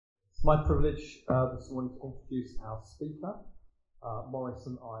It's my privilege this morning to introduce our speaker. Maurice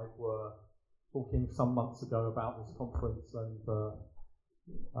and I were talking some months ago about this conference, and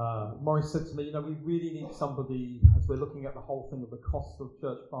Maurice said to me, we really need somebody, as we're looking at the whole thing of the cost of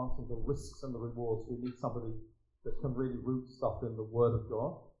church planting, the risks and the rewards, we need somebody that can really root stuff in the Word of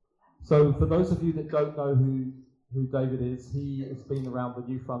God. So for those of you that don't know who David is, he has been around the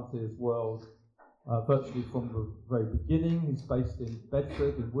New Frontiers world virtually from the very beginning. He's based in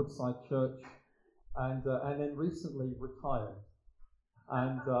Bedford, in Woodside Church, and then recently retired,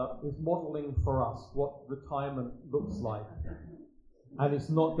 and is modelling for us what retirement looks like. And it's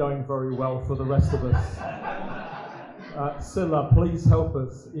not going very well for the rest of us. Scylla, please help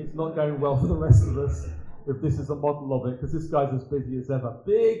us. It's not going well for the rest of us if this is a model of it, because this guy's as busy as ever.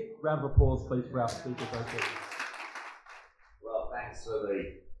 Big round of applause, please, for our speaker. Well, thanks for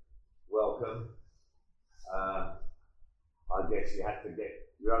the welcome. I guess you had to get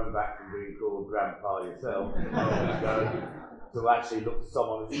your own back from being called Grandpa yourself to actually look to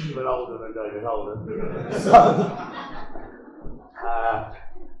someone who's even older than David Holden. So,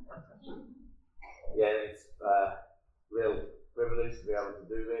 it's a real privilege to be able to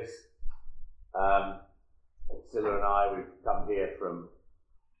do this. Scylla and I, we've come here from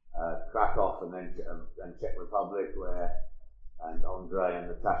Krakow and then Czech Republic, and Andre and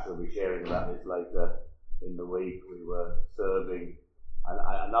Natasha will be sharing about this later in the week. We were serving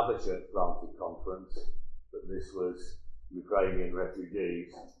another church planting conference, but this was Ukrainian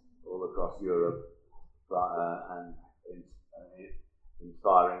refugees all across Europe, and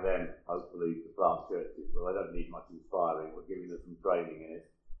inspiring them, hopefully, to plant churches. Well, they don't need much inspiring, we're giving them some training in it.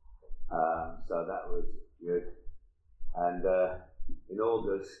 So that was good. And in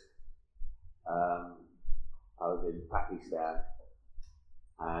August, I was in Pakistan,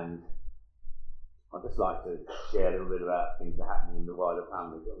 and I'd just like to share a little bit about things that are happening in the wider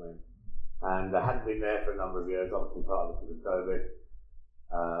family. And I hadn't been there for a number of years, obviously partly because of COVID.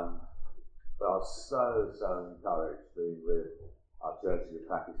 But I was so encouraged being with our churches in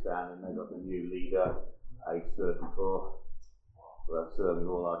Pakistan, and they got a new leader, age 34. We're serving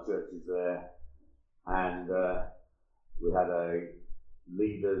all our churches there. And we had a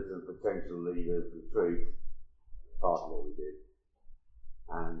leaders and potential leaders retreat, part of what we did.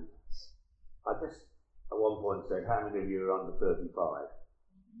 And I just, at one point, said, how many of you are under 35?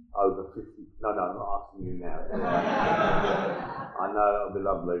 Over 50? No, I'm not asking you now. I know that'll be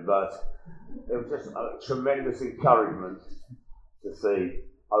lovely, but it was just a tremendous encouragement to see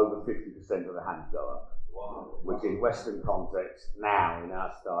over 50% of the hands go up. Wow. Which in Western context, now in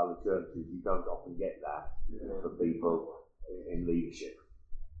our style of churches, you don't often get that for people in leadership.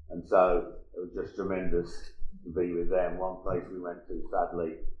 And so it was just tremendous to be with them. One place we went to,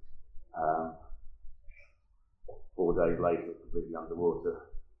 sadly, 4 days later, completely underwater.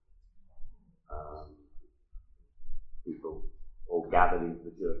 People all gathered into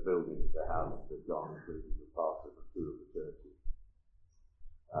the church building with their houses had gone, including the pastor of 2 of the churches.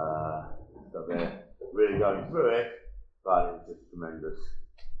 So they're really going through it, but it was just tremendous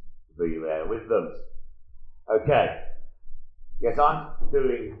to be there with them. Okay. Yes, I've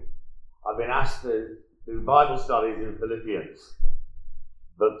been asked to do Bible studies in Philippians,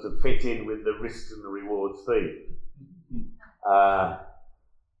 but to fit in with the risks and the rewards theme.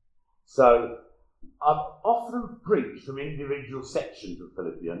 So I've often preached from individual sections of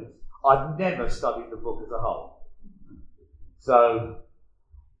Philippians. I've never studied the book as a whole. So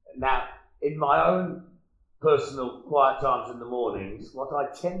now, in my own personal quiet times in the mornings, what I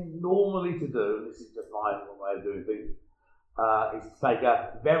tend normally to do, and this is just my way of doing things, is to take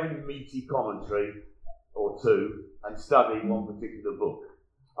a very meaty commentary or two and study one particular book.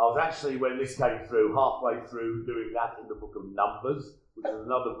 I was actually, when this came through, halfway through doing that in the book of Numbers, which is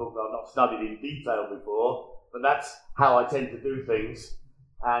another book that I've not studied in detail before, but that's how I tend to do things.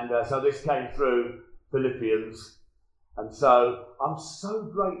 And so this came through Philippians, and so I'm so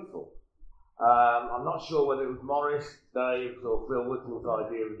grateful. I'm not sure whether it was Maurice, Dave, or Phil Whittle's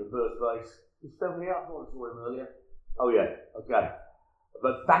idea in the first place. Is Phil here? I thought I saw him earlier. Oh yeah, okay.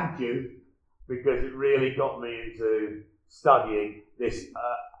 But thank you, because it really got me into studying this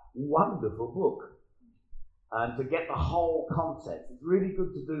wonderful book. And to get the whole context, it's really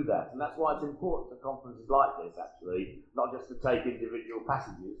good to do that. And that's why it's important at conferences like this, actually, not just to take individual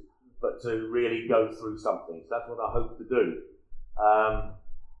passages, but to really go through something. So that's what I hope to do.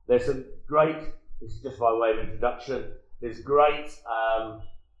 There's some great, this is just by way of introduction, there's great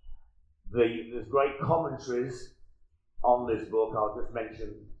commentaries on this book. I'll just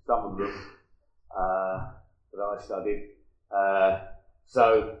mention some of them that I studied.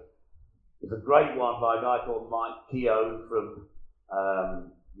 So there's a great one by a guy called Mike Keown from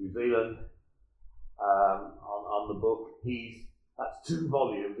New Zealand. that's 2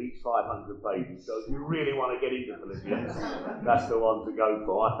 volumes, each 500 pages. So if you really want to get into Philippians, that's the one to go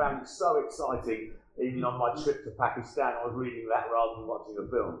for. I found it so exciting. Even on my trip to Pakistan, I was reading that rather than watching a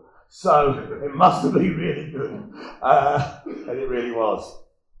film. So it must have been really good. And it really was.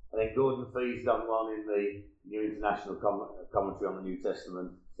 And then Gordon Fee's done one in the New International Commentary on the New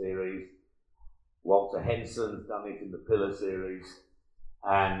Testament series. Walter Henson's done it in the Pillar series.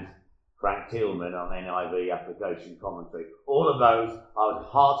 And Frank Tillman on NIV Application Commentary. All of those I would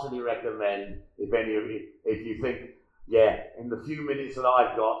heartily recommend if any of you, if you think, yeah, in the few minutes that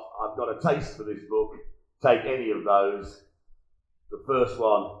I've got a taste for this book, take any of those. The first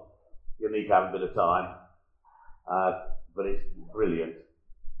one, you'll need to have a bit of time, but it's brilliant.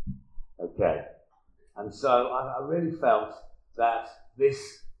 Okay, and so I really felt that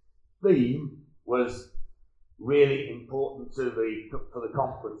this theme was really important for the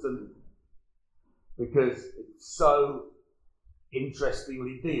conference, and because it so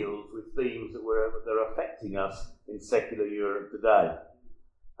interestingly deals with themes that are affecting us in secular Europe today.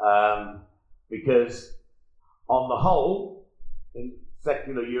 Because on the whole, in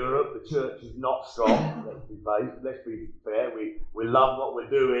secular Europe, the church is not strong. Let's be fair. We love what we're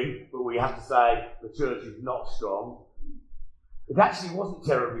doing, but we have to say the church is not strong. It actually wasn't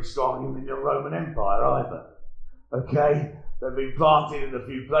terribly strong in the Roman Empire either. Okay, they've been planted in a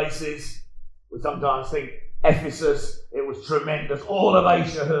few places. We sometimes think Ephesus, it was tremendous. All of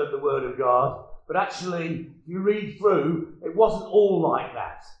Asia heard the word of God. But actually, if you read through, it wasn't all like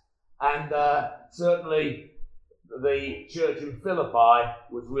that. And certainly the church in Philippi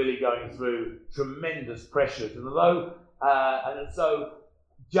was really going through tremendous pressures. And although, and so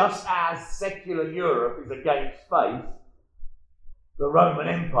just as secular Europe is against faith, the Roman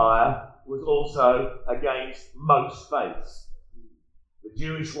Empire was also against most faiths. The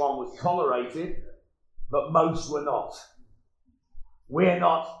Jewish one was tolerated, but most were not. We're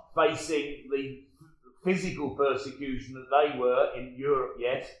not facing the physical persecution that they were in Europe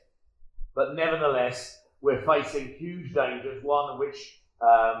yet, but nevertheless, we're facing huge dangers, one of which,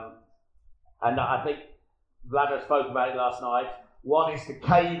 and I think Vlada spoke about it last night, one is to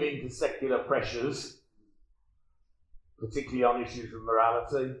cave into secular pressures, particularly on issues of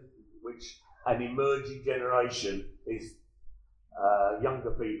morality, which an emerging generation is,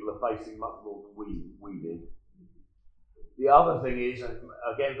 younger people are facing much more than we did. The other thing is, and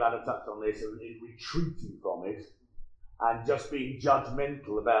again Vlada touched on this, is retreating from it and just being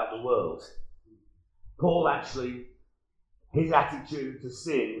judgmental about the world. Paul actually, his attitude to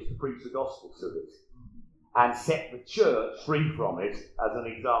sin was to preach the gospel to it and set the church free from it as an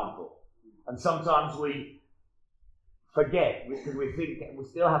example. And sometimes we forget, because we think we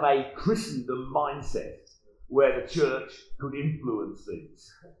still have a Christendom mindset where the church could influence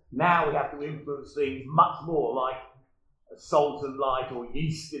things. Now we have to influence things much more like salt and light or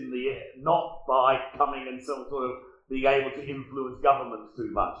yeast in the air, not by coming and some sort of being able to influence governments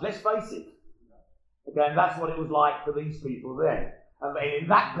too much. Let's face it. Okay, and that's what it was like for these people then. And in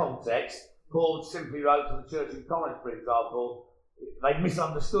that context, Paul simply wrote to the church in Corinth, for example, they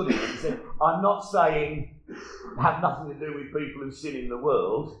misunderstood him. He said, I'm not saying have nothing to do with people who sin in the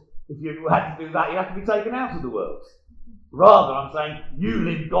world. If you had to do that, you have to be taken out of the world. Rather, I'm saying, you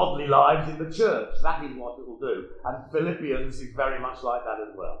live godly lives in the church. That is what it will do. And Philippians is very much like that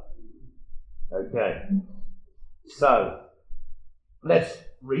as well. Okay. So, let's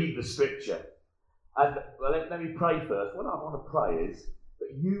read the scripture. And let me pray first. What I want to pray is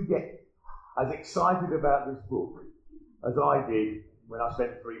that you get as excited about this book as I did when I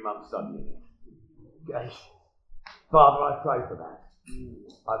spent 3 months studying it. Okay. Father, I pray for that.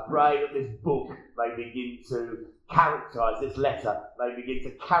 I pray that this book may begin to characterise, this letter may begin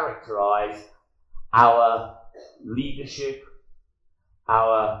to characterise our leadership,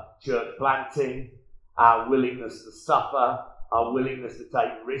 our church planting, our willingness to suffer, our willingness to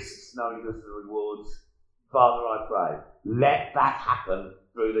take risks, knowing there's the rewards. Father, I pray, let that happen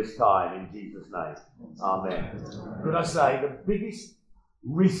through this time in Jesus' name. Amen. Could I say the biggest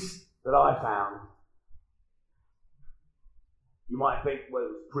risk that I found, you might think, well,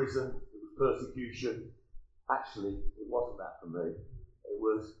 it was prison, it was persecution. Actually, it wasn't that for me. It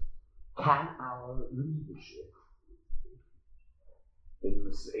was, can our leadership in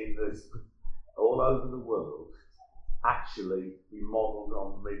this all over the world actually be modelled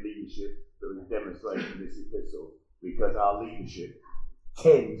on the leadership that was demonstrated in this epistle? Because our leadership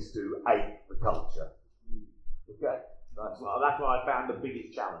tends to ape the culture. Okay? That's why I found the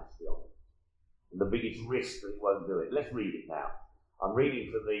biggest challenge, to be honest. And the biggest risk that it won't do it. Let's read it now. I'm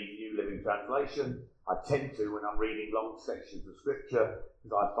reading from the New Living Translation. I tend to when I'm reading long sections of scripture,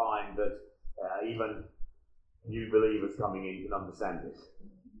 because I find that even new believers coming in can understand this.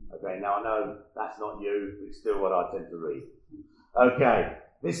 Okay, now I know that's not you, but it's still what I tend to read. Okay,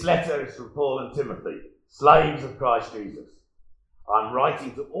 this letter is from Paul and Timothy, slaves of Christ Jesus. I'm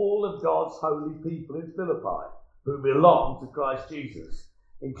writing to all of God's holy people in Philippi who belong to Christ Jesus,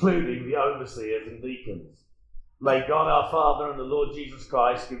 including the overseers and deacons. May God our Father and the Lord Jesus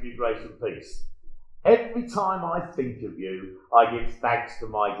Christ give you grace and peace. Every time I think of you, I give thanks to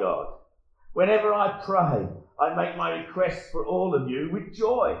my God. Whenever I pray, I make my requests for all of you with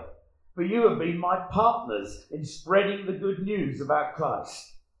joy, for you have been my partners in spreading the good news about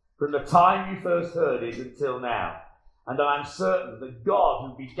Christ from the time you first heard it until now. And I am certain that God,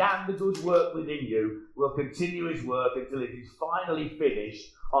 who began the good work within you, will continue his work until it is finally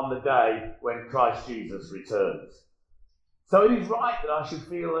finished on the day when Christ Jesus returns. So it is right that I should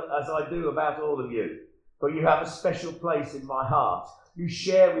feel as I do about all of you, for you have a special place in my heart. You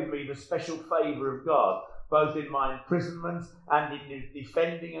share with me the special favour of God, both in my imprisonment and in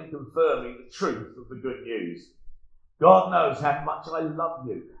defending and confirming the truth of the good news. God knows how much I love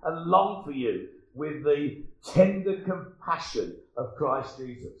you and long for you with the tender compassion of Christ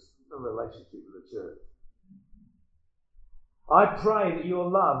Jesus, the relationship with the church. I pray that your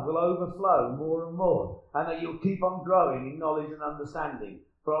love will overflow more and more, and that you'll keep on growing in knowledge and understanding.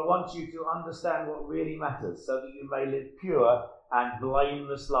 For I want you to understand what really matters, so that you may live pure and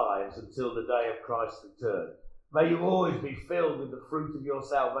blameless lives until the day of Christ's return. May you always be filled with the fruit of your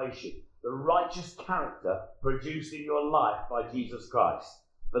salvation, the righteous character produced in your life by Jesus Christ.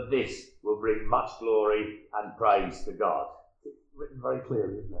 For this will bring much glory and praise to God. It's written very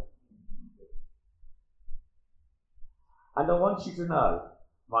clearly, isn't it? And I want you to know,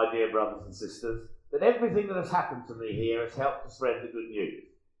 my dear brothers and sisters, that everything that has happened to me here has helped to spread the good news.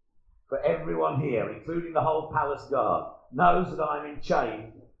 For everyone here, including the whole palace guard, knows that I am in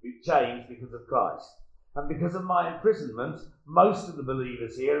chains because of Christ. And because of my imprisonment, most of the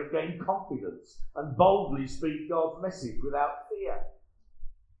believers here have gained confidence and boldly speak God's message without fear.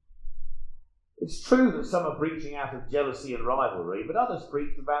 It's true that some are preaching out of jealousy and rivalry, but others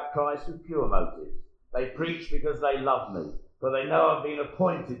preach about Christ with pure motives. They preach because they love me, for they know I've been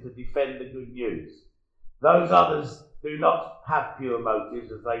appointed to defend the good news. Those others do not have pure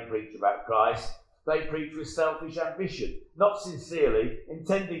motives as they preach about Christ. They preach with selfish ambition, not sincerely,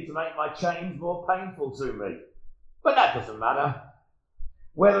 intending to make my chains more painful to me. But that doesn't matter.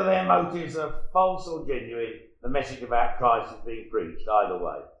 Whether their motives are false or genuine, the message about Christ is being preached either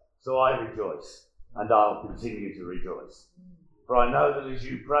way. So I rejoice, and I'll continue to rejoice. For I know that as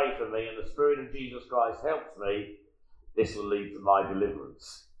you pray for me and the Spirit of Jesus Christ helps me, this will lead to my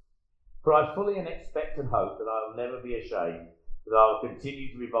deliverance. For I fully expect and hope that I will never be ashamed, that I will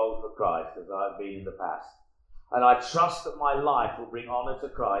continue to be bold for Christ as I have been in the past. And I trust that my life will bring honour to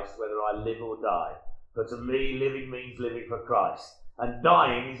Christ whether I live or die. For to me, living means living for Christ, and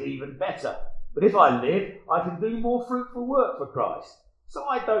dying is even better. But if I live, I can do more fruitful work for Christ. So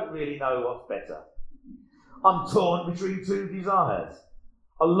I don't really know what's better. I'm torn between two desires.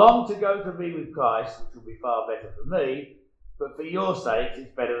 I long to go to be with Christ, which will be far better for me, but for your sakes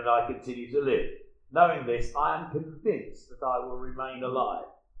it's better that I continue to live. Knowing this, I am convinced that I will remain alive,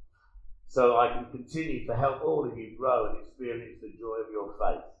 so I can continue to help all of you grow and experience the joy of your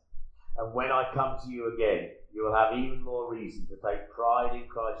faith. And when I come to you again, you will have even more reason to take pride in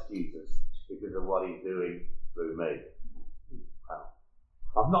Christ Jesus because of what he's doing through me.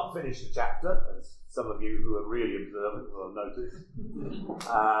 I've not finished the chapter, as some of you who are really observant will have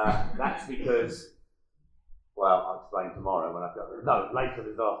noticed. That's because, well, I'll explain tomorrow when I go. No, later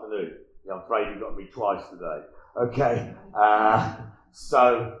this afternoon. Yeah, I'm afraid you've got me twice today. Okay,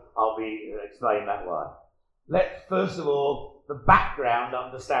 so I'll be explaining that way. Let's first of all, the background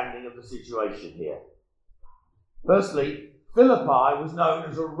understanding of the situation here. Firstly, Philippi was known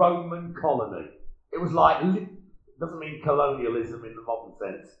as a Roman colony. It was like, doesn't mean colonialism in the modern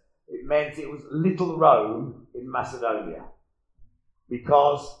sense. It meant it was Little Rome in Macedonia,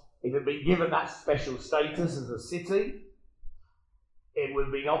 because it had been given that special status as a city. It was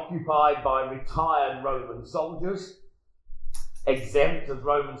being occupied by retired Roman soldiers, exempt as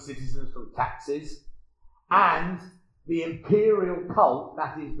Roman citizens from taxes, and the imperial cult,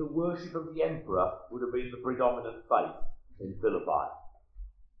 that is the worship of the emperor, would have been the predominant faith in Philippi.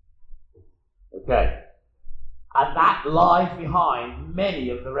 Okay. And that lies behind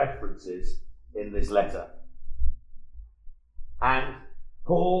many of the references in this letter. And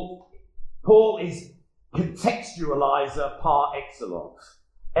Paul is contextualizer par excellence.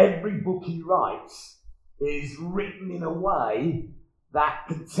 Every book he writes is written in a way that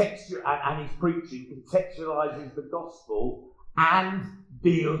and his preaching contextualizes the gospel and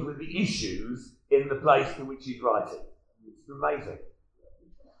deals with the issues in the place to which he's writing. It's amazing.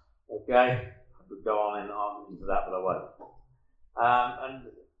 Okay? I could go on and into that, but I won't.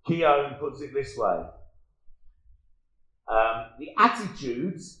 And Keown puts it this way. The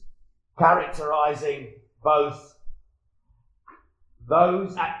attitudes characterizing both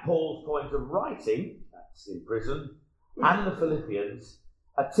those at Paul's point of writing, that's in prison, and the Philippians,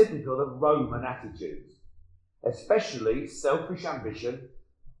 are typical of Roman attitudes, especially selfish ambition,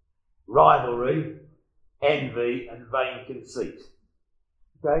 rivalry, envy, and vain conceit.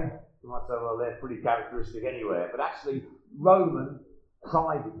 Okay? You might say, well, they're pretty characteristic anywhere, but actually, Roman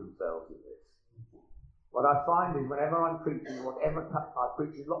prided themselves in this. What I find is whenever I'm preaching, I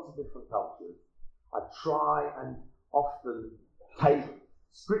preach in lots of different cultures, I try and often take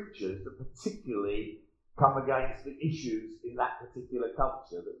scriptures that particularly come against the issues in that particular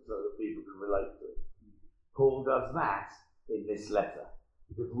culture so that people can relate to it. Paul does that in this letter,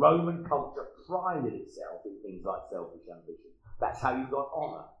 because Roman culture prided itself in things like selfish ambition. That's how you got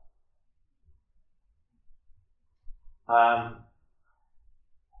honour.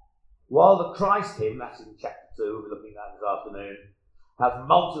 While the Christ hymn, that's in chapter 2, we're looking at this afternoon, has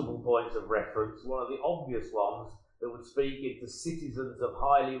multiple points of reference, one of the obvious ones that would speak into citizens of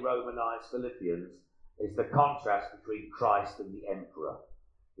highly Romanized Philippians is the contrast between Christ and the emperor.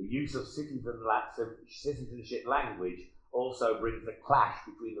 The use of citizenship language also brings the clash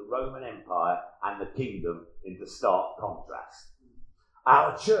between the Roman Empire and the kingdom into stark contrast.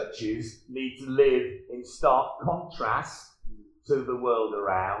 Our churches need to live in stark contrast to the world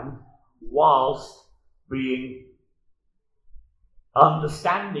around, whilst being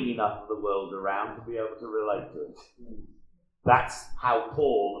understanding enough of the world around to be able to relate to it. That's how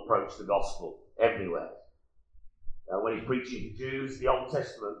Paul approached the gospel everywhere. When he's preaching to Jews, the Old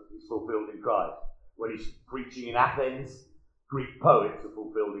Testament is fulfilled in Christ. When he's preaching in Athens, Greek poets are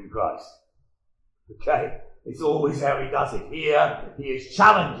fulfilled in Christ. Okay? It's always how he does it. Here, he is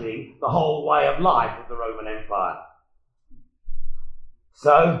challenging the whole way of life of the Roman Empire.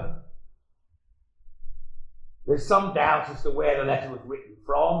 So, there's some doubt as to where the letter was written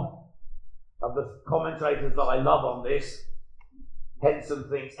from. Of the commentators that I love on this, Henson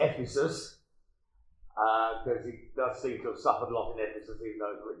thinks Ephesus, because he does seem to have suffered a lot in Ephesus, even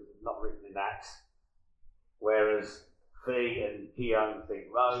though it's not written in Acts. Whereas Fee and Keown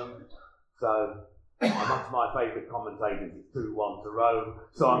think Rome. So, amongst my favourite commentators, it's 2-1 to Rome.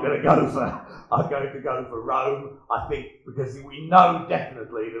 So I'm going to go for Rome. I think because we know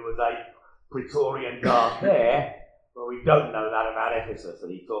definitely there was a Praetorian Guard there, but we don't know that about Ephesus.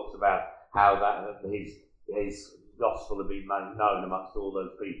 And he talks about how that his gospel had been known amongst all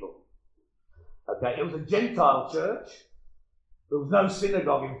those people. Okay, it was a Gentile church. There was no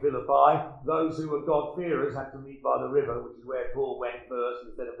synagogue in Philippi. Those who were God-fearers had to meet by the river, which is where Paul went first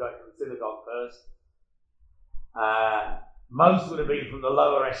instead of going to the synagogue first. Most would have been from the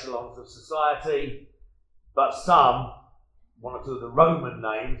lower echelons of society, but some, one or two of the Roman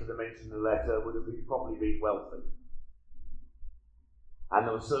names that are mentioned in the letter, would have probably been wealthy. And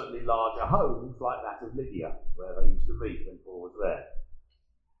there were certainly larger homes like that of Lydia, where they used to meet when Paul was there.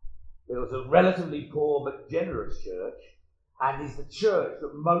 It was a relatively poor but generous church, and is the church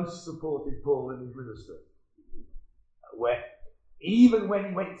that most supported Paul in his ministry. Where, even when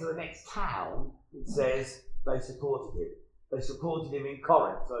he went to the next town, it says they supported him. They supported him in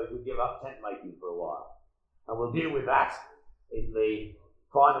Corinth, so he could give up tent making for a while. And we'll deal with that in the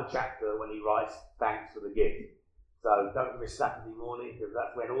final chapter when he writes thanks for the gift. So don't miss Saturday morning, because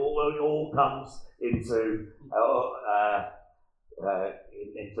that's when it all comes into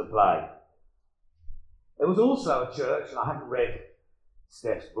play. There was also a church, and I haven't read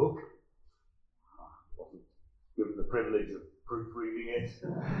Steph's book. I wasn't given the privilege of proofreading it.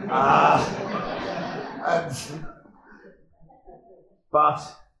 But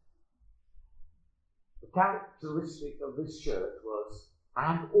the characteristic of this church was,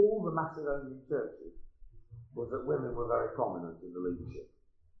 and all the Macedonian churches, was that women were very prominent in the leadership.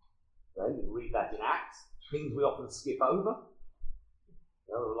 Okay, you can read that in Acts, things we often skip over.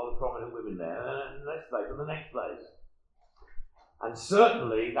 There were a lot of prominent women there, and the next place, and the next place. And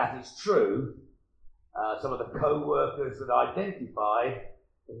certainly that is true. Some of the co-workers that I identified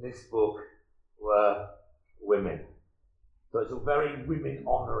in this book were women. So it's a very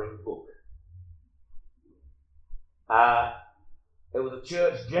women-honouring book. It was a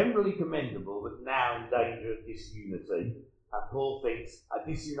church generally commendable, but now in danger of disunity. And Paul thinks a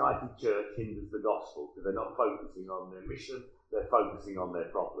disunited church hinders the gospel, because they're not focusing on their mission, they're focusing on their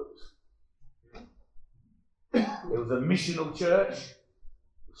problems. It was a missional church,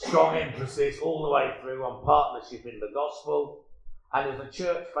 strong emphasis all the way through on partnership in the gospel, And there's a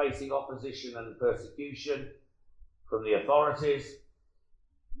church facing opposition and persecution from the authorities,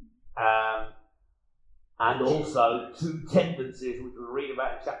 and also two tendencies which we'll read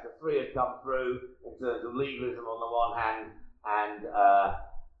about in chapter 3 had come through in terms of legalism on the one hand and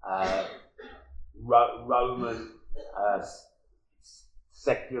Roman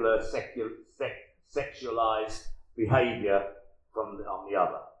sexualized behaviour on the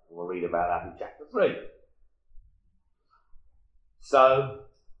other. We'll read about that in chapter 3. So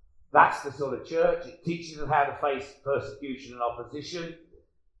that's the sort of church. It teaches us how to face persecution and opposition.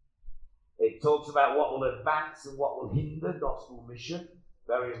 It talks about what will advance and what will hinder gospel mission.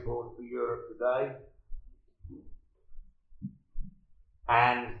 Very important for Europe today.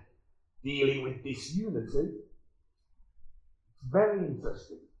 And dealing with disunity. Very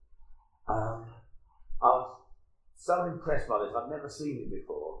interesting. I was so impressed by this. I've never seen it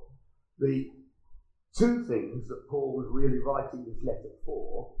before. The two things that Paul was really writing this letter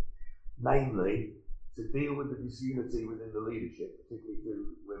for, namely to deal with the disunity within the leadership, particularly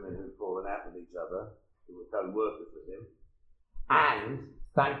two women who'd fallen out with each other, who were co-workers with him, and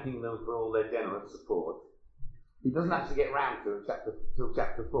thanking them for all their generous support. He doesn't actually get round to it till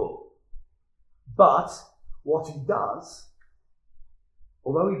chapter 4. But what he does,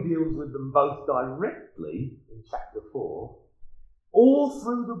 although he deals with them both directly in chapter 4, all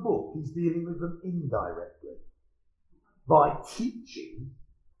through the book he's dealing with them indirectly by teaching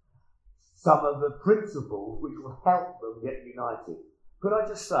some of the principles which will help them get united. Could I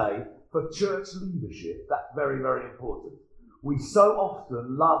just say, for church leadership, that's very, very important. We so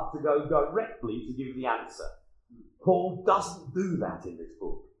often love to go directly to give the answer. Paul doesn't do that in this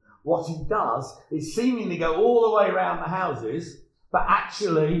book. What he does is seemingly go all the way around the houses, but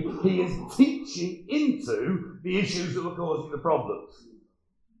actually he is teaching into the issues that were causing the problems.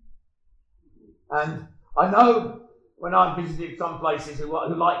 And I know when I've visited some places who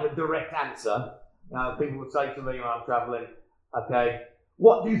like a direct answer, people would say to me when I'm travelling, okay,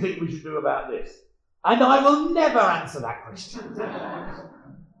 what do you think we should do about this? And I will never answer that question.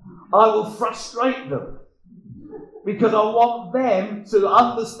 I will frustrate them because I want them to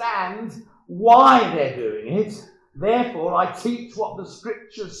understand why they're doing it. Therefore, I teach what the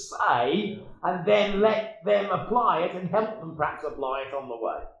scriptures say and then let them apply it and help them perhaps apply it on the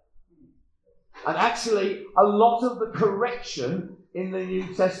way. And actually, a lot of the correction in the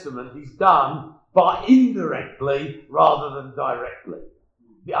New Testament is done by indirectly rather than directly.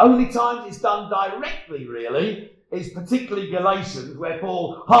 The only time it's done directly, really, is particularly Galatians, where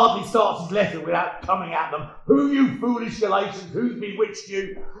Paul hardly starts his letter without coming at them. Who you foolish Galatians? Who's bewitched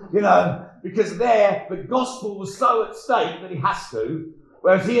you? Because there, the gospel was so at stake that he has to.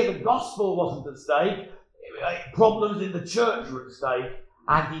 Whereas here, the gospel wasn't at stake. Problems in the church were at stake.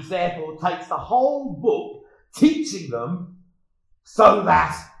 And he therefore takes the whole book, teaching them so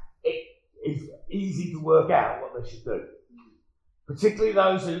that it is easy to work out what they should do. Particularly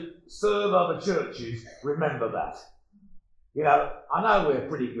those who serve other churches, remember that. I know we're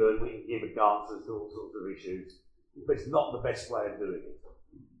pretty good, we can give answers to all sorts of issues, but it's not the best way of doing it.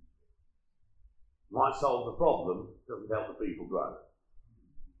 Might solve the problem, doesn't help the people grow.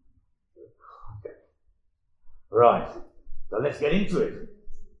 Okay. Right, so let's get into it.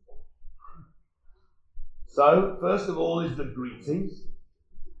 So, first of all is the greetings.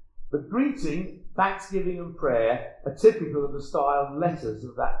 The greeting, thanksgiving and prayer are typical of the style of letters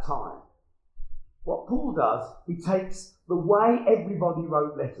of that time. What Paul does, he takes the way everybody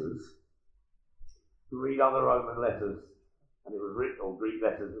wrote letters, to read other Roman letters, and it was written, or Greek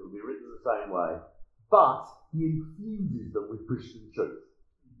letters, it would be written the same way, but he infuses them with Christian truth.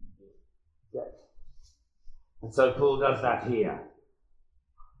 Okay. And so Paul does that here.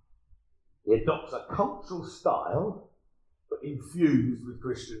 He adopts a cultural style, but infused with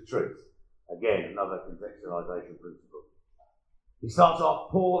Christian truth. Again, another contextualization principle. He starts off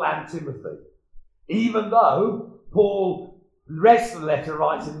Paul and Timothy. Even though Paul, the rest of the letter,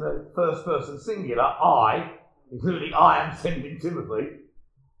 writes in the first person singular, I, including I am sending Timothy,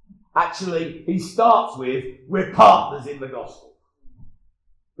 actually he starts with, we're partners in the gospel.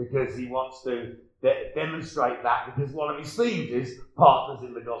 Because he wants to demonstrate that, because one of his themes is partners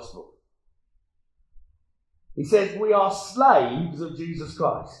in the gospel. He says, we are slaves of Jesus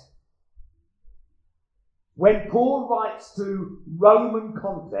Christ. When Paul writes to Roman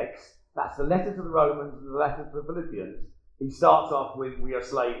context, that's the letter to the Romans and the letter to the Philippians, he starts off with, we are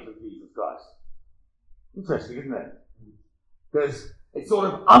slaves of Jesus Christ. Interesting, isn't it? Because it's sort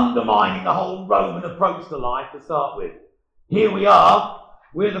of undermining the whole Roman approach to life to start with. Here we are,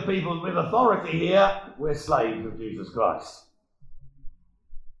 we're the people with authority here, we're slaves of Jesus Christ.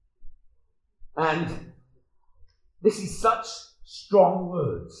 And this is such strong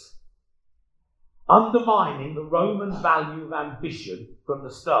words, undermining the Roman value of ambition from the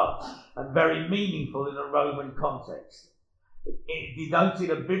start, and very meaningful in a Roman context. It denoted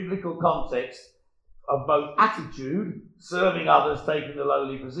a biblical context of both attitude, serving others, taking a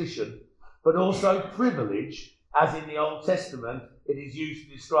lowly position, but also privilege, as in the Old Testament it is used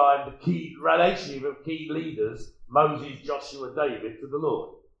to describe the key relationship of key leaders, Moses, Joshua, David, to the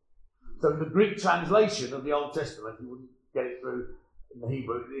Lord. So the Greek translation of the Old Testament, you wouldn't get it through in the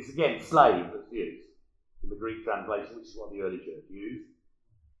Hebrew, it's again slave that's used in the Greek translation, which is what the early church used.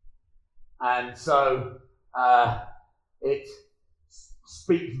 And so it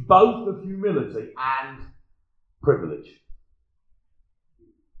speaks both of humility and privilege.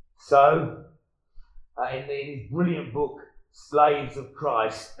 So, in his brilliant book, Slaves of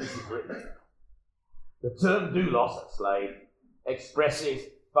Christ, this is written. The term doulos, a slave, expresses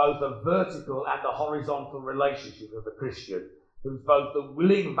both a vertical and a horizontal relationship of the Christian, who's both the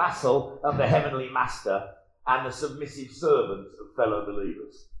willing vassal of the heavenly master and the submissive servant of fellow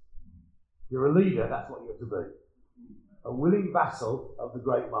believers. If you're a leader, that's what you have to be. A willing vassal of the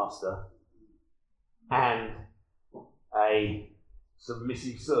great master and a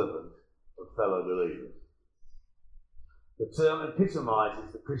submissive servant of fellow believers. The term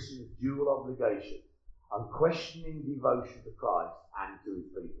epitomises the Christian's dual obligation, unquestioning devotion to Christ and to his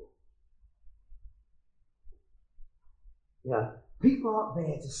people. People aren't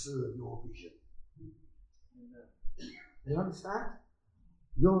there to serve your vision. You understand?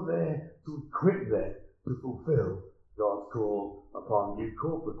 You're there to equip them to fulfill God's call upon you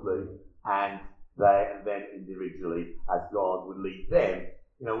corporately and then individually as God would lead them.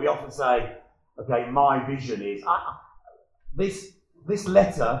 We often say, okay, my vision is this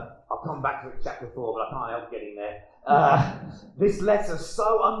letter. I'll come back to it in chapter 4, but I can't help getting there. This letter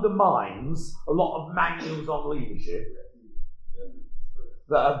so undermines a lot of manuals on leadership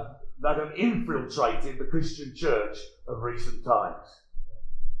that have infiltrated the Christian church of recent times.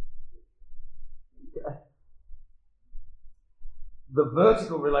 Okay. The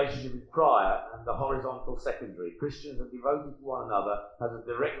vertical relationship is prior and the horizontal secondary. Christians are devoted to one another as a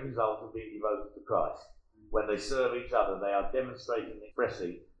direct result of being devoted to Christ. When they serve each other, they are demonstrating and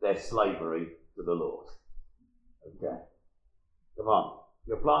expressing their slavery to the Lord. Okay. Come on.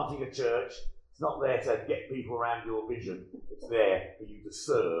 You're planting a church. It's not there to get people around your vision. It's there for you to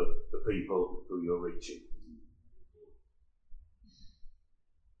serve the people who you're reaching.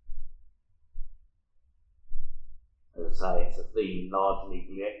 As I say, it's a theme largely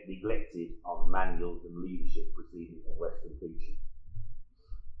neglected on manuals and leadership proceeding from Western teaching.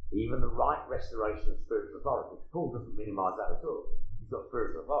 Even the right restoration of spiritual authority. Paul doesn't minimise that at all. He's got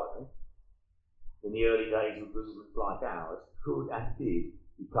spiritual authority. In the early days of movements like ours, could and did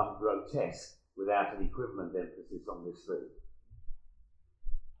become grotesque without an equivalent emphasis on this theme.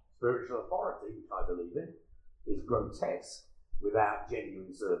 Spiritual authority, which I believe in, is grotesque without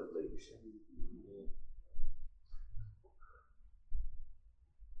genuine servant leadership.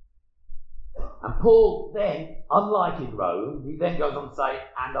 And Paul then, unlike in Rome, he then goes on to say,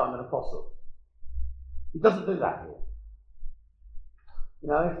 and I'm an apostle. He doesn't do that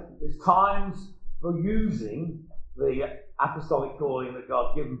here. There's times for using the apostolic calling that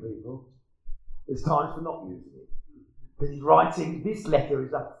God's given people. There's times for not using it. Because he's writing, this letter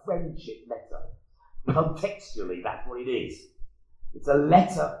is a friendship letter. Contextually, that's what it is. It's a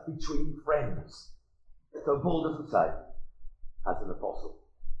letter between friends. So Paul doesn't say, as an apostle.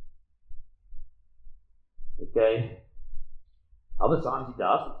 Okay? Other times he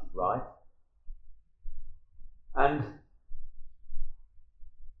does, which is right. And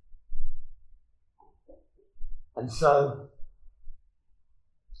so,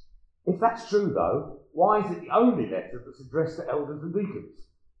 if that's true though, why is it the only letter that's addressed to elders and deacons?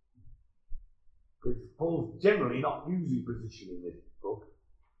 Because Paul's generally not using position in this book.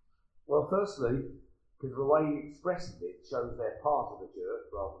 Well, firstly, because the way he expresses it shows they're part of the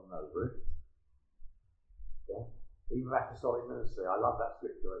church rather than over it. Okay? Even apostolic ministry, I love that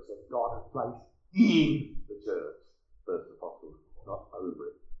scripture. It says God has placed in the church first apostles, not over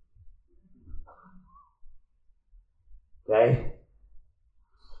it. Okay?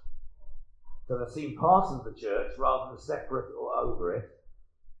 So they're seen part of the church rather than separate or over it.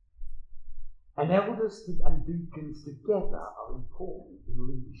 And elders and deacons together are important in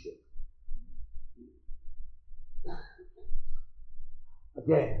leadership.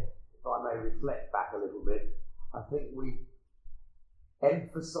 Again, if I may reflect back a little bit, I think we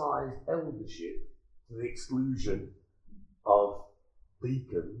emphasised eldership to the exclusion of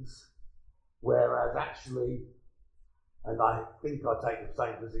deacons, whereas actually, and I think I take the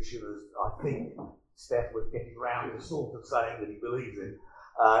same position as I think Steph was getting round to sort of saying that he believes in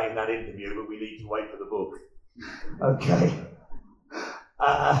that interview, but we need to wait for the book. Okay.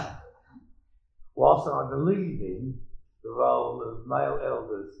 Whilst I believe in the role of male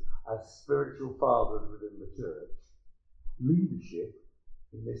elders as spiritual fathers within the church, leadership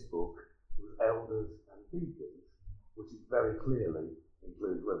in this book was elders and deacons, which is very clearly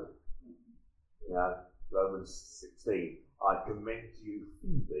includes women. You know, Romans 16, I commend to you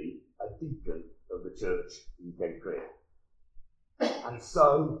Phoebe, a deacon of the church in Kencrea. And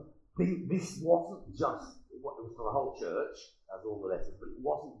so, this wasn't just, it was for the whole church, as all the letters, but it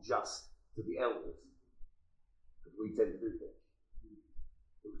wasn't just to the elders, because we tend to do things.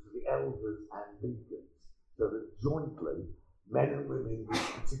 It was to the elders and deacons, so that jointly, men and women with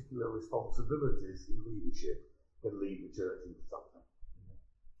particular responsibilities in leadership can lead the church into something.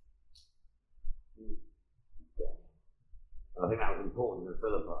 Okay. And I think that was important in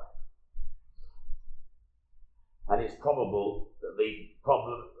Philippi. And it's probable that the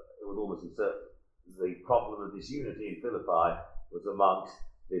problem, it was almost certain, the problem of disunity in Philippi was amongst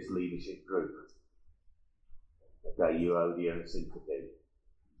this leadership group. Okay, Euodia and Syntyche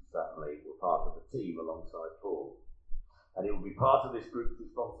certainly were part of the team alongside Paul. And it will be part of this group's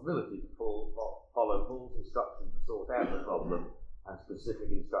responsibility to follow Paul's instructions to sort out the problem, and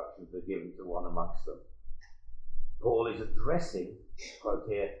specific instructions are given to one amongst them. Paul is addressing, quote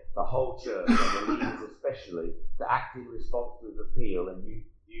here, the whole church, and the leaders especially, to act in response to his appeal and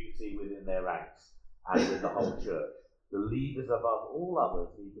unity within their ranks and with the whole church. The leaders above all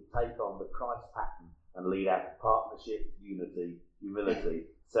others need to take on the Christ pattern and lead out partnership, unity, humility,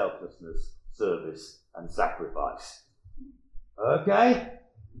 selflessness, service, and sacrifice. Okay?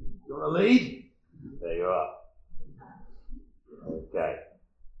 You want to lead? There you are. Okay.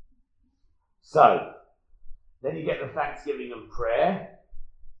 So, then you get the thanksgiving and prayer.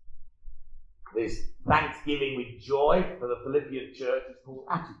 There's thanksgiving with joy for the Philippian church. It's called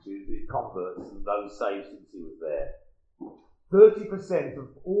attitude to its converts and those saved since he was there. 30% of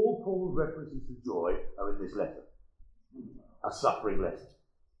all Paul's references to joy are in this letter. A suffering letter.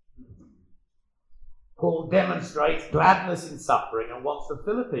 Paul demonstrates gladness in suffering and wants the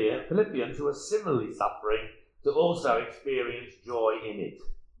Philippians who are similarly suffering to also experience joy in it.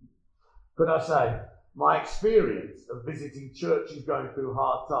 Could I say, my experience of visiting churches going through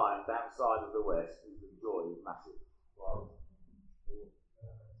hard times outside of the West is that joy is massive. Wow.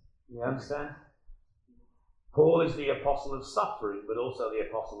 You understand? Paul is the apostle of suffering, but also the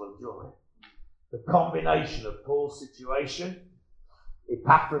apostle of joy. The combination of Paul's situation,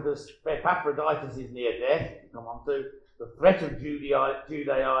 Epaphroditus is near death, come on to, the threat of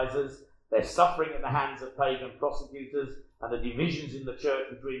Judaizers, their suffering at the hands of pagan prosecutors, and the divisions in the church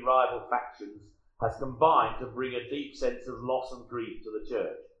between rival factions has combined to bring a deep sense of loss and grief to the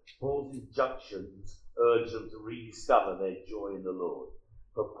church. Paul's injunctions urge them to rediscover their joy in the Lord.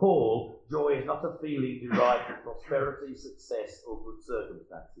 For Paul, joy is not a feeling derived from prosperity, success, or good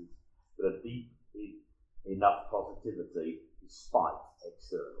circumstances, but a deep enough positivity despite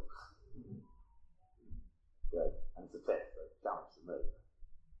externals. Okay. And it's a test, a challenge to me.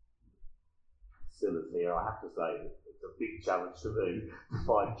 Silas here, I have to say that it's a big challenge to me to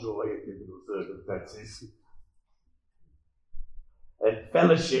find joy in difficult circumstances. And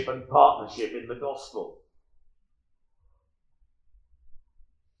fellowship and partnership in the gospel.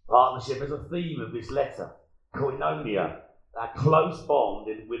 Partnership is a theme of this letter. Koinonia, that close bond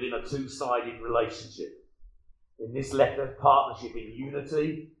within a two-sided relationship. In this letter, partnership in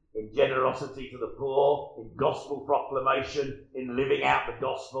unity, in generosity to the poor, in gospel proclamation, in living out the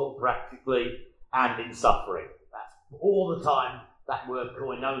gospel practically, and in suffering. That's all the time that word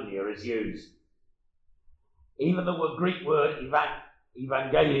koinonia is used. Even the Greek word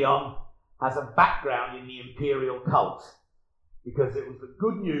evangelion has a background in the imperial cult, because it was the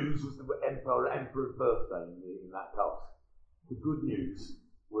good news was the emperor's birthday in that cult. The good news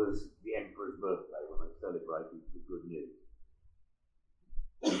was the emperor's birthday when they celebrated the good news.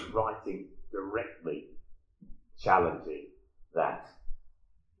 He's writing directly challenging that.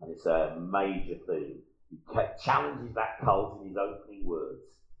 And it's a major theme. He challenges that cult in his opening words.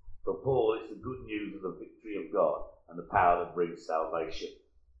 For Paul, it's the good news of the victory of God and the power that brings salvation.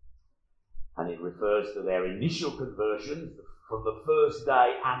 And it refers to their initial conversions. From the first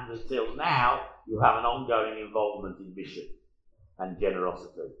day and until now, you have an ongoing involvement in mission and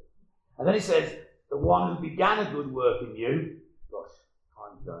generosity. And then he says, the one who began a good work in you, gosh,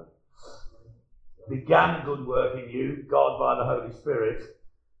 time's going, began a good work in you, God by the Holy Spirit,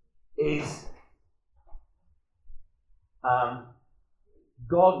 is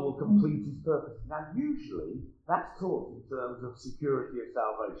God will complete his purpose. Now, usually, that's taught in terms of security of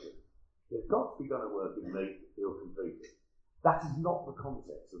salvation. If God's begun a work in me, he'll complete it. That is not the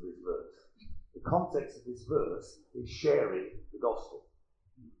context of this verse. The context of this verse is sharing the gospel.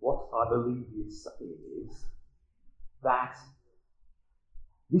 What I believe he is saying is that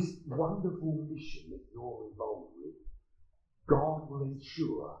this wonderful mission that you're involved with, God will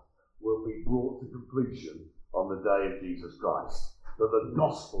ensure will be brought to completion on the day of Jesus Christ. That the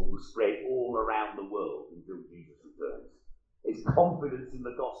gospel will spread all around the world until Jesus returns. It's confidence in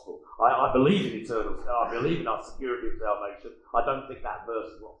the gospel. I believe in eternal, I believe in our security of salvation. I don't think that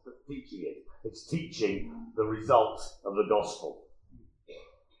verse is what's teaching it. It's teaching the results of the gospel.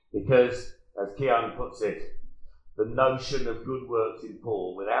 Because, as Keown puts it, the notion of good works in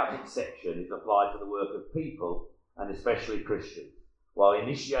Paul, without exception, is applied to the work of people, and especially Christians. While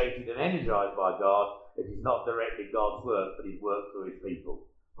initiated and energized by God, it is not directly God's work, but his work through his people.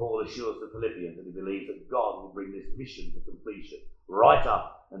 Paul assures the Philippians that he believes that God will bring this mission to completion, right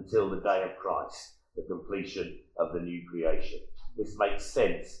up until the day of Christ, the completion of the new creation. This makes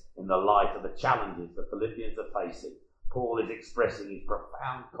sense in the light of the challenges the Philippians are facing. Paul is expressing his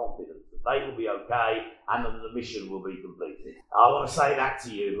profound confidence that they will be okay and that the mission will be completed. I want to say that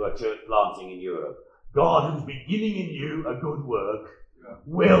to you who are church planting in Europe. God, who's beginning in you a good work,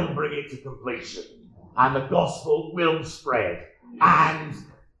 will bring it to completion. And the gospel will spread. And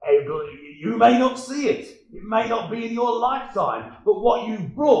you may not see it. It may not be in your lifetime. But what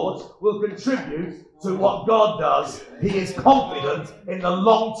you've brought will contribute to what God does. He is confident in the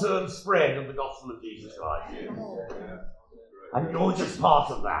long-term spread of the gospel of Jesus Christ. And you're just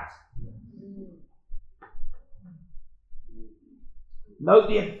part of that. Note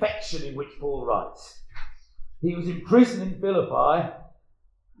the affection in which Paul writes. He was in prison in Philippi,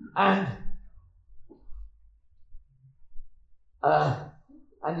 and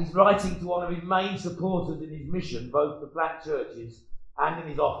he's writing to one of his main supporters in his mission, both to plant churches and in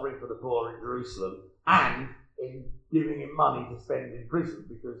his offering for the poor in Jerusalem, and in giving him money to spend in prison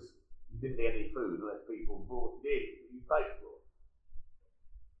because he didn't get any food unless people brought it in and he paid for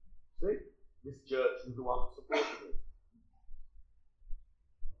it. See? This church was the one that supported him.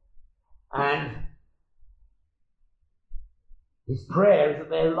 And his prayer is that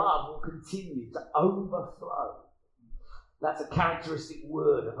their love will continue to overflow. That's a characteristic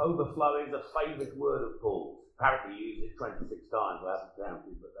word. Overflowing is a favourite word of Paul's. Apparently he used it 26 times. I haven't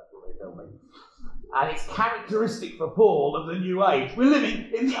counted, but that's what they tell me. And it's characteristic for Paul of the new age. We're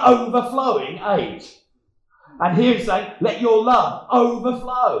living in the overflowing age. And here he's saying, let your love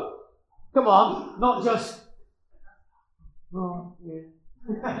overflow. Come on, not just, oh, yeah.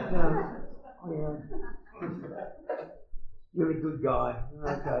 Oh, yeah. You're a good guy.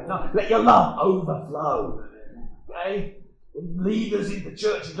 Okay. No, let your love overflow. Okay? Leaders into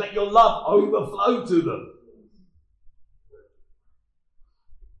churches, let your love overflow to them.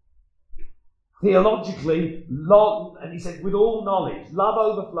 Theologically, and he said, with all knowledge, love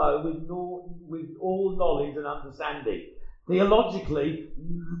overflow with all knowledge and understanding. Theologically,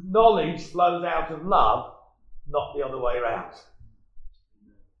 knowledge flows out of love, not the other way around.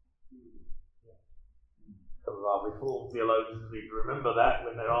 Some of our Reformed theologians need to remember that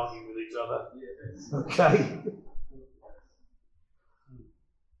when they're arguing with each other. Okay?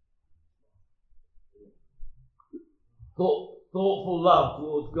 Thoughtful love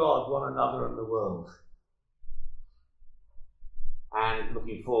towards God, one another, and the world. And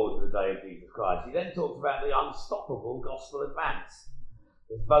looking forward to the day of Jesus Christ. He then talks about the unstoppable gospel advance.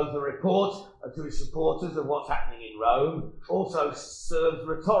 There's both a report to his supporters of what's happening in Rome, also serves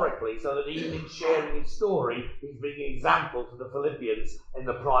rhetorically, so that even in sharing his story, he's being an example to the Philippians in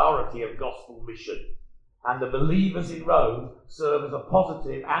the priority of gospel mission. And the believers in Rome serve as a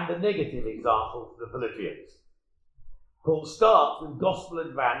positive and a negative example to the Philippians. Paul starts with gospel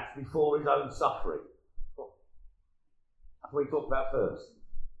advance before his own suffering. That's what he talked about first.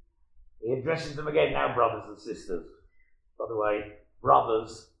 He addresses them again now, brothers and sisters. By the way,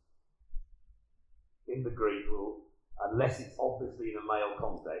 brothers in the Greek will, unless it's obviously in a male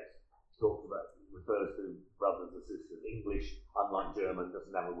context, refers to brothers and sisters. English, unlike German,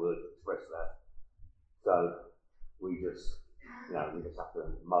 doesn't have a word to express that. So we just have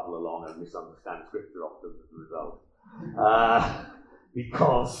to muddle along and misunderstand scripture often as a result.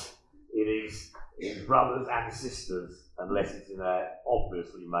 Because it is in brothers and sisters, unless it's in an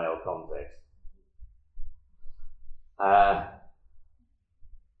obviously male context.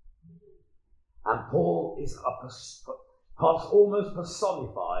 And Paul is almost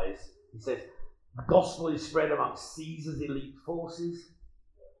personifies, he says, the gospel is spread amongst Caesar's elite forces.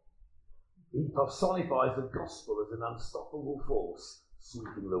 He personifies the gospel as an unstoppable force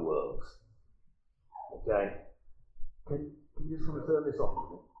sweeping the world. Okay? Can you just want to turn this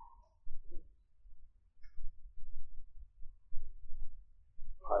off?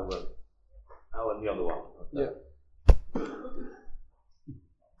 I will. Oh, and the other one. Okay. Yeah.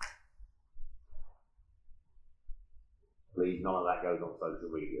 Please, none of that goes on social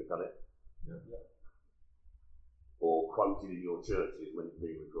media, can it? Yeah. Or quoted in your churches when it's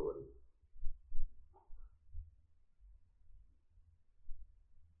being recorded.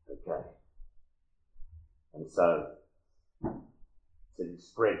 Okay. And so it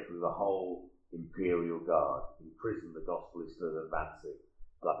spread through the whole imperial guard. In prison, the gospel is still advancing.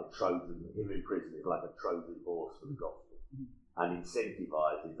 Like a Trojan, him in prison is like a Trojan horse for the gospel. And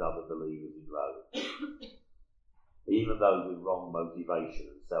incentivises other believers in Rome. Even those with wrong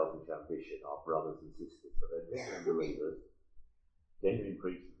motivation and selfish ambition are brothers and sisters, but they're genuine believers, genuine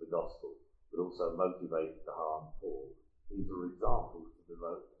preachers of the gospel, but also motivated to harm Paul. These are examples to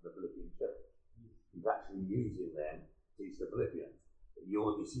the Philippian church. He's actually using them to teach the Philippians that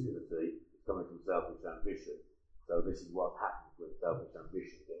your disunity is coming from selfish ambition. So this is what happens when selfish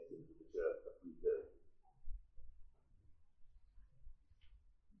ambition gets into the church that we do.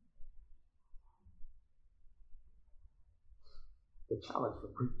 The challenge for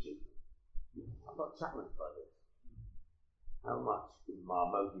preaching. I'm not challenged by this. How much is my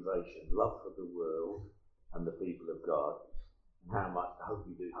motivation, love for the world and the people of God? And how much hope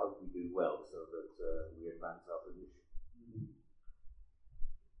we do well so that we advance our position.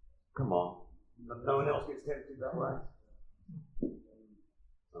 Come on. No one else gets tempted that way?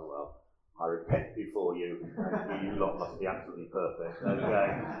 Oh well. I repent before you. You lot must be absolutely perfect. Okay.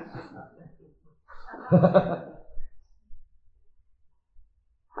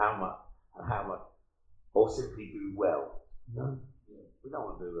 How much, or simply do well. No, we don't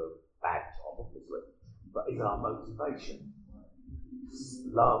want to do a bad job, obviously, but it's our motivation.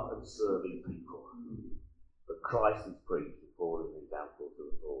 Love and serving people. But Christ is preached to Paul as an example to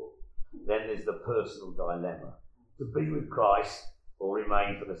us all. Then there's the personal dilemma. To be with Christ or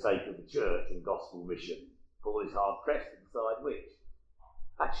remain for the sake of the church and gospel mission. Paul is hard pressed to decide which.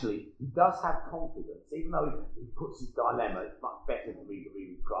 Actually, he does have confidence, even though he puts his dilemma, it's much better for me to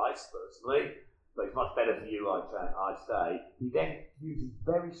be with Christ personally, but it's much better for you, I say. He then uses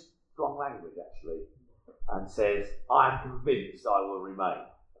very strong language, actually, and says, I am convinced I will remain.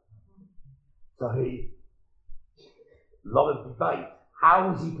 So a lot of debate.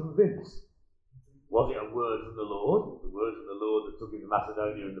 How was he convinced? Was it a word from the Lord? The word from the Lord that took him to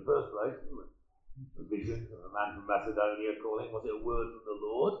Macedonia in the first place, wasn't it? A vision of a man from Macedonia calling. Was it a word from the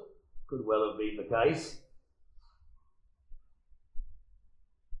Lord? Could well have been the case.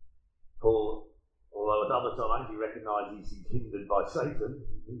 Paul, although at other times he recognises he's hindered by Satan,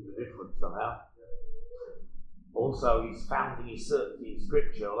 he's different somehow. Also, he's founding his certainty in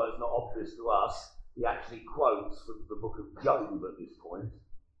Scripture, although it's not obvious to us. He actually quotes from the book of Job at this point.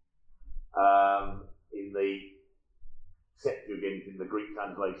 In the Septuagint, in the Greek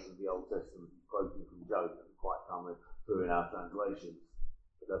translation of the Old Testament, he's quoting from Job. Doesn't quite come through in our translations,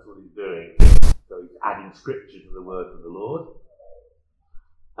 but that's what he's doing. So he's adding Scripture to the word from the Lord.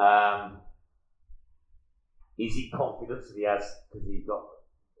 Is he confident that he has, because he's got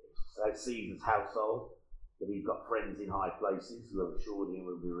Caesar's household, that he's got friends in high places who have assured him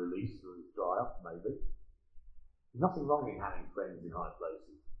will be released through his trial? Maybe. There's nothing wrong in having friends in high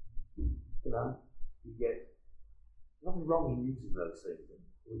places. You know, you get nothing wrong in using those things.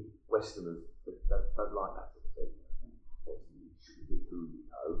 We Westerners don't like that sort of thing. You shouldn't be who you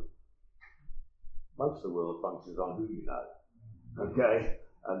know. Most of the world functions on who you know. Okay?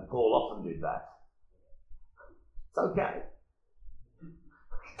 And Paul often did that. It's okay.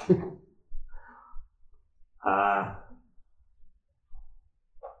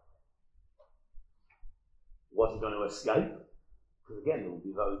 Was he going to escape? Because again, there will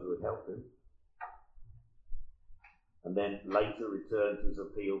be those who would help him. And then later return to his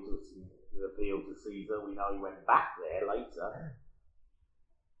appeal to Caesar. We know he went back there later.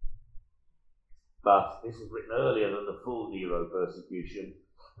 But this was written earlier than the full Nero persecution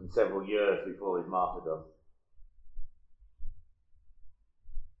and several years before his martyrdom.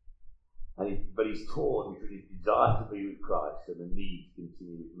 But he's torn between his desire to be with Christ and the need to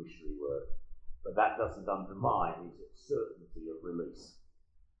continue his missionary work. But that doesn't undermine his certainty of release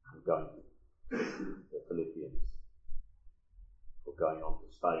and going to the Philippians. Or going on to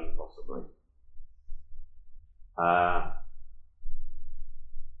Spain, possibly.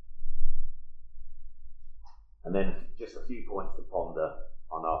 And then just a few points to ponder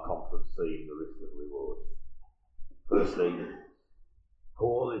on our conference theme, the risk and reward. Firstly,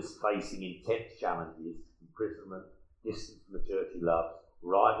 Paul is facing intense challenges, imprisonment, distance from the church he loves,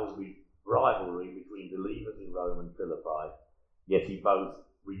 rivalry between believers in Rome and Philippi, yet he both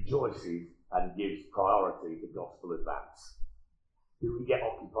rejoices and gives priority to gospel advance. Do we get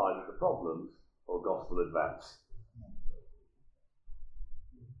occupied with the problems or gospel advance?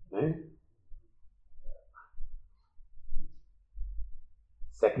 Eh?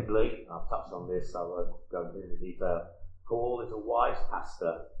 Secondly, I've touched on this, so I won't go into detail. Paul is a wise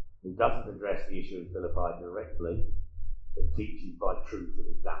pastor who doesn't address the issue in Philippi directly, but teaches by truth and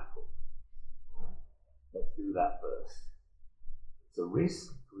example. Let's do that first. It's a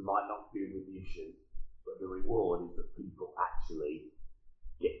risk. We might not deal with the issue, but the reward is that people actually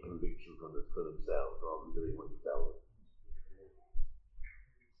get conviction for themselves rather than doing what you tell them.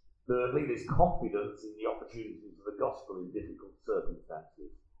 Thirdly, there's confidence in the opportunities of the gospel in difficult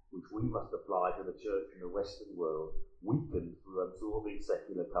circumstances, which we must apply to the church in the Western world, weakened through absorbing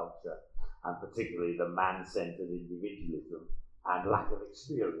secular culture, and particularly the man-centered individualism and lack of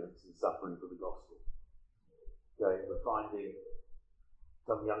experience in suffering for the gospel. Okay, we're finding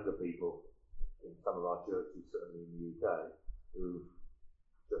some younger people in some of our churches, certainly in the UK, who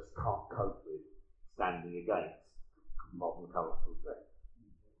just can't cope with standing against modern cultural trends.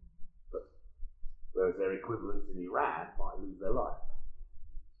 But whereas their equivalents in Iran might lose their life.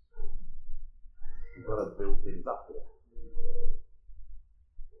 We've got to build things up here.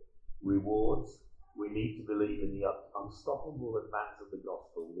 Rewards. We need to believe in the unstoppable advance of the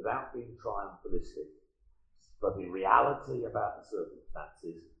gospel without being triumphalistic, but in reality about the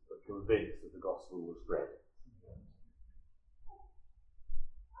circumstances, but convinced that the gospel will spread.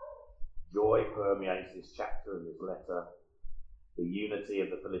 Joy permeates this chapter and this letter. The unity of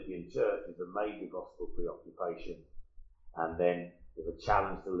the Philippian church is a major gospel preoccupation. And then there's a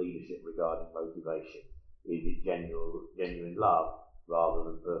challenge to leadership regarding motivation. Is it genuine love rather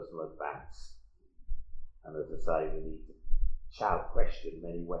than personal advance? And as I say, we need to question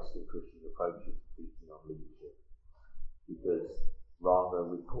many Western Christian approaches to teaching on leadership. Because rather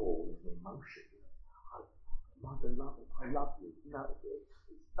we call it an emotion. I love you. No,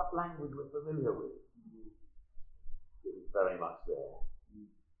 it's not language we're familiar with. It's very much there.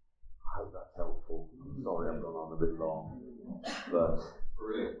 I hope that's helpful. I'm sorry I've gone on a bit long. But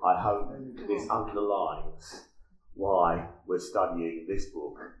I hope this underlines why we're studying this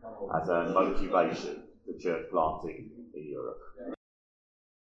book as a motivation for church planting in Europe.